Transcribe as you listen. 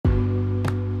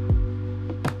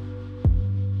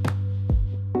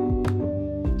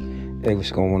Hey,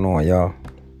 what's going on, y'all?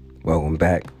 Welcome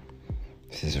back.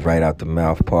 This is Right Out the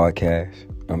Mouth podcast.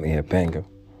 I'm Air Banger.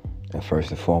 And first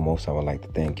and foremost, I would like to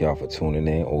thank y'all for tuning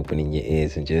in, opening your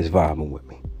ears, and just vibing with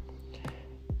me.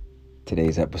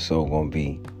 Today's episode going to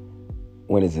be,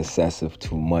 when is excessive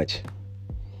too much?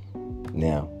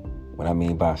 Now, what I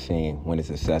mean by saying when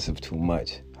is excessive too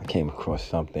much, I came across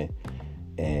something,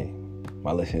 and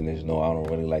my listeners know I don't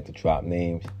really like to drop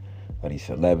names of these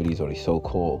celebrities or these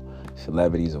so-called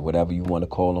celebrities or whatever you want to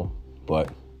call them.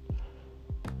 But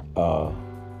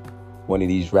one of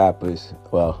these rappers,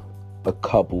 well, a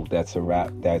couple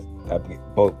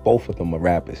both of them are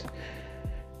rappers.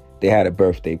 They had a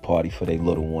birthday party for their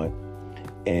little one.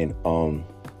 And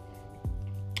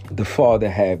the father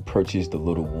had purchased the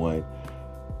little one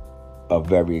a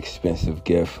very expensive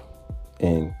gift.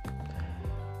 And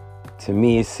to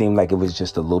me, it seemed like it was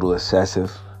just a little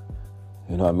excessive.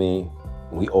 You know what I mean?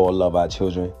 We all love our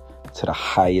children to the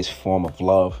highest form of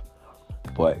love.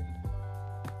 But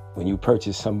when you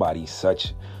purchase somebody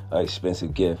such an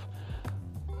expensive gift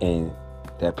and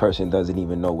that person doesn't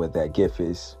even know what that gift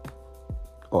is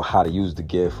or how to use the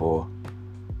gift or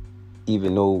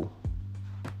even know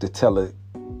to tell it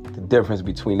the difference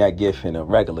between that gift and a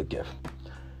regular gift,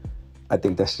 I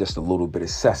think that's just a little bit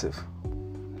excessive.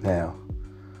 Now,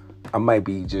 I might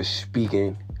be just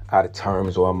speaking out of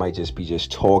terms or I might just be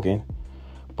just talking,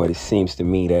 but it seems to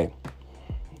me that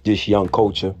this young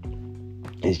culture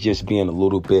is just being a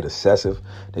little bit excessive.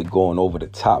 They're going over the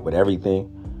top with everything.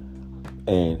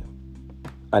 And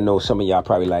I know some of y'all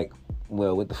probably like,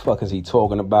 well, what the fuck is he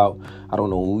talking about? I don't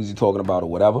know who he's talking about or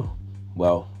whatever.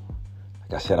 Well,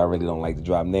 like I said, I really don't like to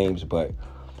drop names, but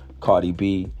Cardi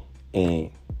B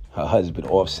and her husband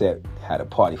Offset had a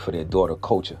party for their daughter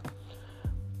Culture.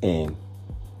 And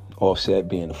Offset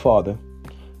being the father,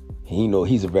 you know,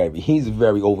 he's a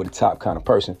very over the top kind of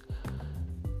person.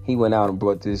 He went out and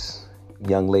brought this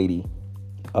young lady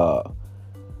a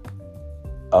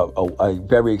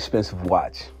very expensive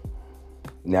watch.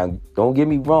 Now, don't get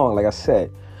me wrong. Like I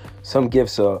said, some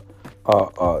gifts are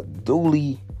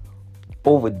duly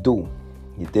overdue.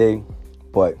 You dig?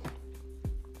 But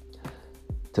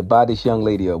to buy this young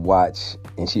lady a watch,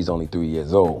 and she's only 3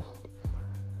 years old,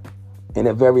 and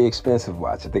a very expensive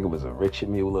watch. I think it was a Richard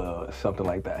Mille or something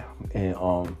like that.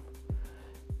 And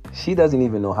she doesn't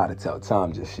even know how to tell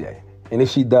time just yet. And if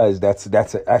she does, that's an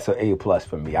A+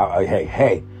 for me.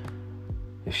 Hey,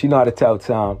 if she know how to tell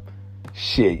time,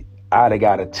 shit, I'd have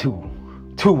got her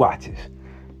two watches.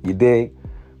 You dig?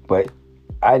 But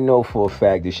I know for a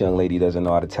fact this young lady doesn't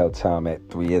know how to tell time at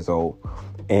 3 years old.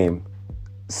 And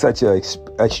such a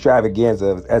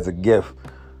extravaganza as a gift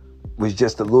was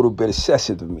just a little bit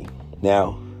excessive to me.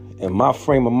 Now, in my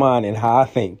frame of mind and how I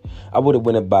think, I would have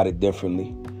went about it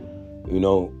differently. You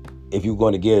know, if you're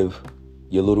going to give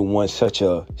your little one such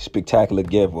a spectacular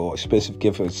gift or expensive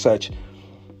gift as such,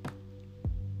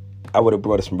 I would have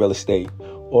brought her some real estate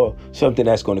or something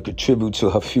that's going to contribute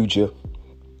to her future.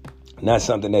 Not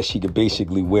something that she could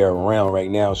basically wear around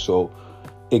right now so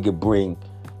it could bring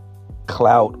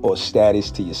clout or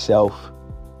status to yourself.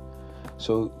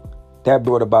 So that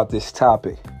brought about this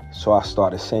topic. So I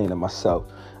started saying to myself,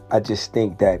 I just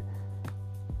think that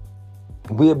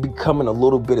we're becoming a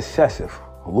little bit excessive,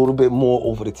 a little bit more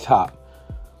over the top.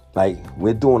 Like,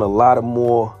 we're doing a lot of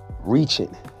more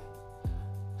reaching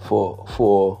for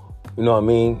you know what I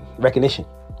mean, recognition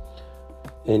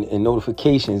and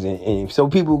notifications, and so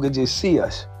people could just see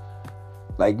us.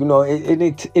 Like, you know,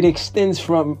 it extends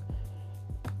from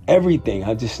everything.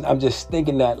 I'm just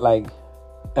thinking that, like,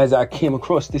 as I came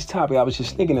across this topic, I was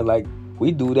just thinking that, like,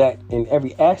 we do that in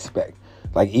every aspect.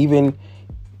 Like, even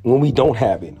when we don't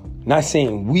have it. Not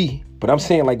saying we, but I'm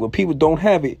saying, like, when people don't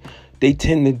have it, they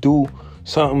tend to do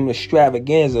something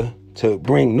extravaganza to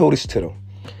bring notice to them.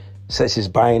 Such as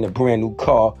buying a brand new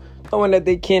car, knowing that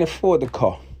they can't afford the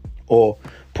car. Or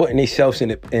putting themselves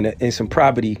in some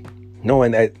property,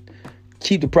 knowing that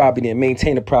keep the property and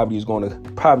maintain the property is going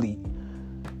to probably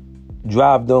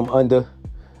drive them under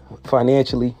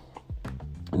financially.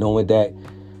 Knowing that,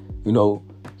 you know,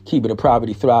 keeping the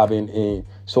property thriving and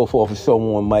so forth and so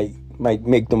on might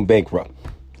make them bankrupt.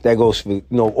 That goes for, you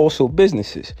know, also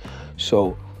businesses.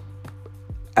 So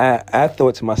I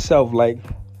thought to myself, like,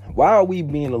 why are we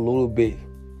being a little bit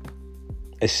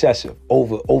excessive,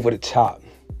 over the top,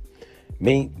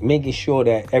 making sure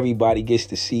that everybody gets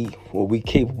to see what we're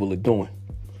capable of doing?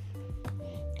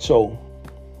 So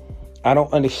I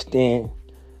don't understand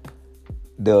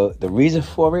the reason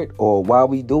for it or why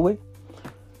we do it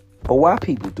or why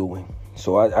people do it.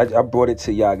 So I brought it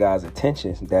to y'all guys'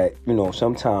 attention that, you know,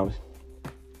 sometimes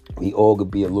we all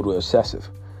could be a little excessive.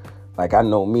 Like, I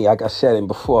know me, like I said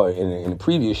before in the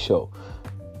previous show,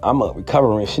 I'm a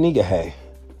recovering sneakerhead,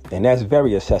 and that's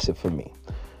very excessive for me.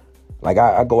 Like,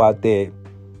 I go out there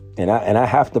and I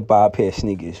have to buy a pair of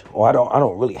sneakers, or I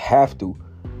don't really have to,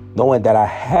 knowing that I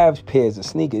have pairs of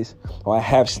sneakers, or I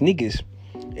have sneakers.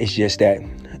 It's just that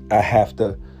I have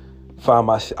to find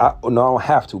myself. I don't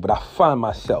have to, but I find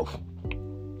myself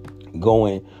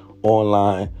going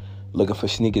online looking for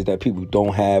sneakers that people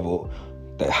don't have, or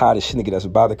the hottest sneaker that's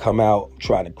about to come out,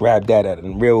 trying to grab that at a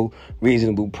real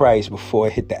reasonable price before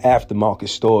it hit the aftermarket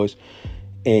stores.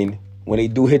 And when they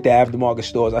do hit the aftermarket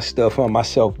stores, I still find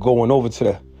myself going over to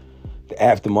the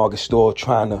aftermarket store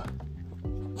trying to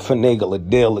finagle a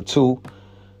deal or two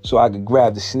so I could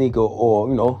grab the sneaker, or,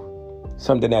 you know,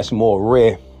 something that's more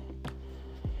rare.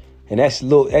 And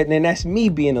that's me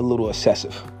being a little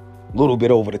excessive, a little bit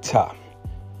over the top.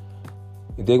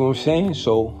 You dig what I'm saying?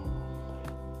 So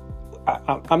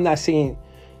I'm not saying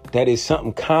that it's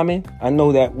something common. I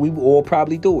know that we all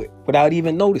probably do it without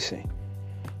even noticing.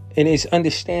 And it's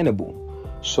understandable.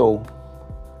 So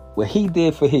what he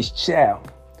did for his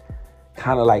child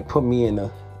kind of like put me in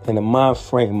the mind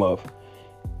frame of,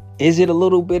 is it a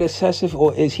little bit excessive,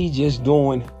 or is he just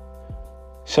doing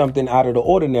something out of the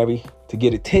ordinary to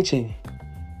get attention,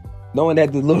 knowing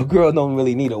that the little girl don't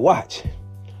really need a watch?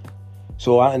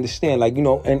 So I understand, like, you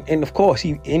know, and of course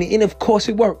of course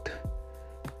it worked.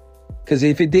 Because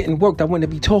if it didn't work, I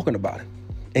wouldn't be talking about it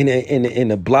in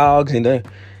the blogs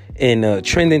and the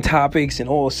trending topics and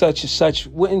all such and such.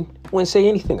 Wouldn't say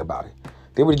anything about it.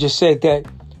 They would have just said that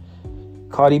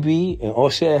Cardi B and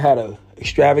Offset had a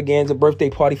extravaganza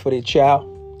birthday party for their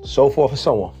child, so forth and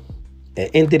so on, and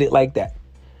ended it like that.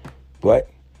 But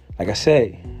like I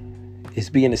said, it's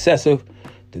being excessive.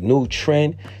 The new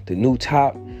trend, the new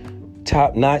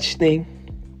top-notch thing,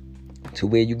 to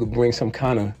where you could bring some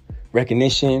kind of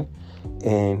recognition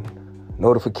and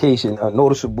notification,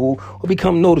 noticeable, or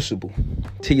become noticeable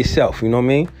to yourself, you know what I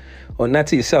mean? Or not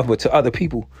to yourself, but to other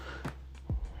people.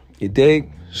 You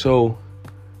dig? So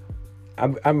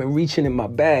I've been reaching in my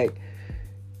bag,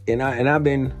 and I've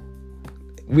been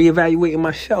reevaluating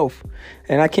myself,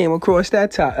 and I came across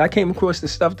I came across the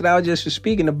stuff that I was just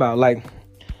speaking about. Like,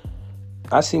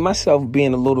 I see myself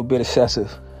being a little bit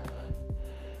excessive,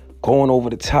 going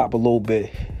over the top a little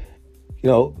bit, you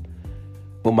know,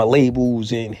 with my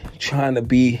labels and trying to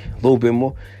be a little bit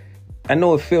more. I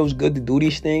know it feels good to do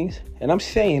these things, and I'm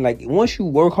saying, like, once you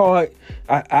work hard,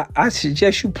 I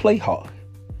suggest you play hard,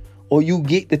 or you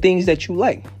get the things that you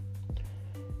like.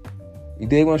 You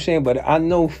dig what I'm saying? But I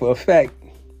know for a fact,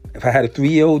 if I had a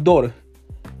 3-year-old daughter,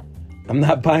 I'm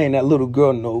not buying that little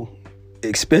girl no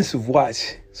expensive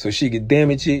watch so she could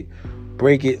damage it,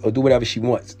 break it, or do whatever she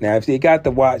wants. Now, if they got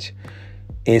the watch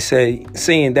and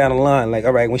saying down the line, like,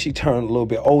 all right, when she turned a little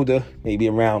bit older, maybe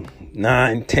around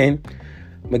 9, 10,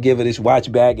 I'm going to give her this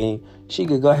watch back, and she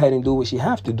could go ahead and do what she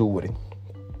have to do with it.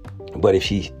 But if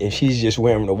she's just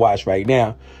wearing the watch right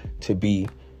now to be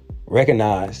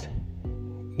recognized,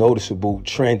 noticeable,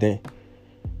 trending,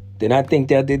 then I think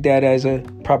that did that as a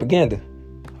propaganda,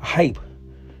 a hype,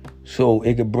 so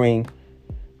it could bring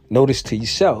notice to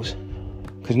yourselves,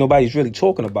 because nobody's really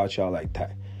talking about y'all like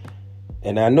that.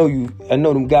 And I know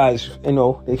them guys, you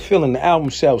know, they feeling the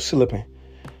album sales slipping,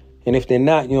 and if they're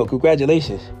not, you know,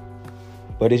 congratulations.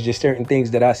 But it's just certain things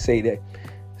that I say that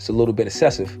it's a little bit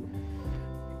excessive,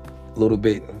 a little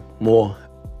bit more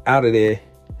out of the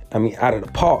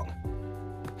park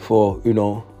for, you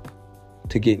know,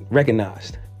 to get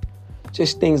recognized.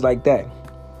 Just things like that.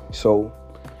 So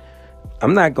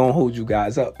I'm not going to hold you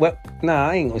guys up. Well, nah,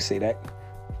 I ain't going to say that.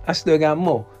 I still got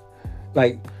more.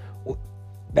 Like,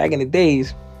 back in the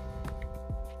days,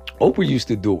 Oprah used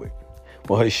to do it.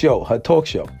 Well, her talk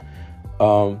show.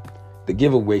 The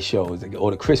giveaway shows, or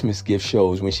the Christmas gift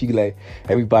shows, when she let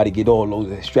everybody get all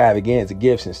those extravaganza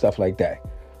gifts and stuff like that.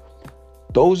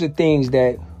 Those are things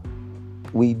that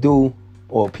we do,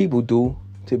 or people do,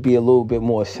 to be a little bit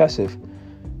more excessive.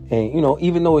 And, you know,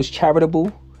 even though it's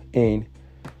charitable and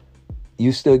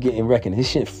you still getting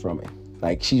recognition from it.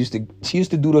 Like, she used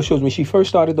to do those shows when she first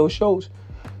started those shows.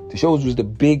 The shows was the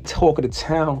big talk of the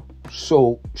town,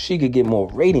 so she could get more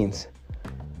ratings.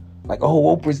 Like,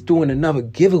 oh, Oprah's doing another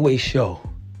giveaway show.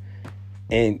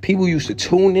 And people used to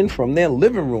tune in from their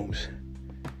living rooms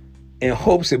in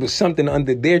hopes it was something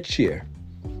under their chair.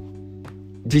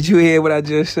 Did you hear what I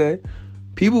just said?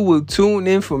 People would tune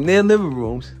in from their living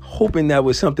rooms hoping that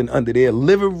was something under their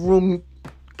living room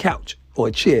couch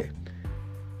or chair.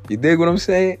 You dig what I'm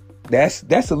saying? That's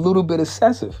a little bit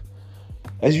excessive.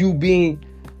 As you being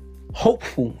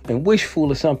hopeful and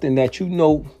wishful of something that you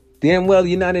know damn well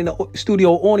you're not in the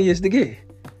studio audience to get.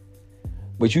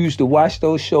 But you used to watch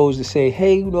those shows to say,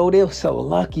 hey, you know, they're so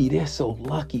lucky. They're so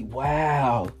lucky.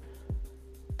 Wow.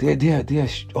 They're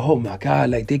oh my God,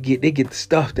 like they get the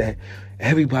stuff that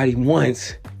everybody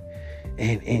wants,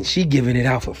 and she giving it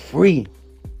out for free.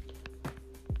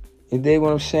 You dig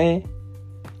what I'm saying?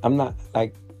 I'm not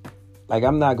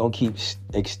I'm not gonna keep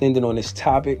extending on this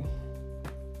topic,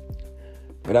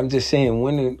 but I'm just saying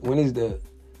when is the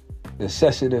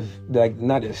excessive, like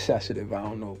not excessive, I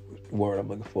don't know the word I'm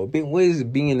looking for. When is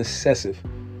being excessive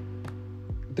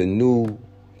the new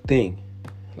thing?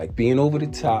 Like being over the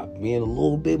top, being a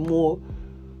little bit more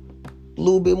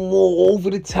over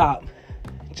the top,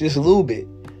 just a little bit,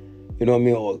 you know what I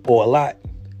mean, or a lot.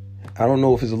 I don't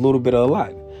know if it's a little bit or a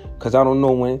lot, because I don't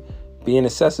know when being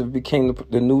excessive became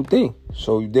the new thing.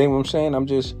 So you dig what I'm saying? I'm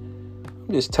just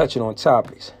touching on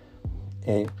topics,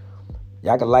 and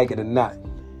y'all can like it or not.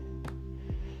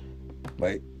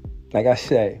 But like I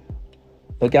said,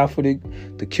 look out for the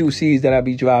QCs that I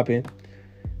be dropping.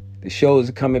 The shows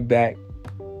are coming back.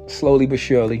 Slowly but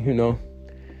surely, you know,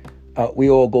 we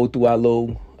all go through our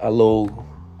little,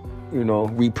 you know,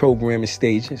 reprogramming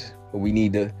stages where we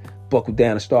need to buckle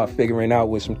down and start figuring out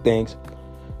with some things.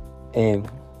 And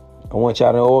I want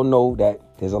y'all to all know that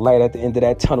there's a light at the end of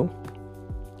that tunnel.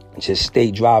 Just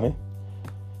stay driving,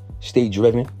 stay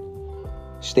driven,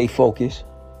 stay focused,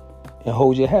 and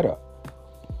hold your head up.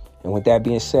 And with that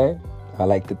being said, I'd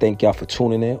like to thank y'all for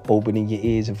tuning in, opening your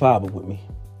ears, and vibing with me.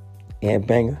 And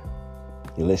Banger.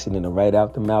 You're listening to Right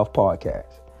Out the Mouth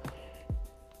podcast.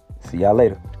 See y'all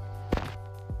later.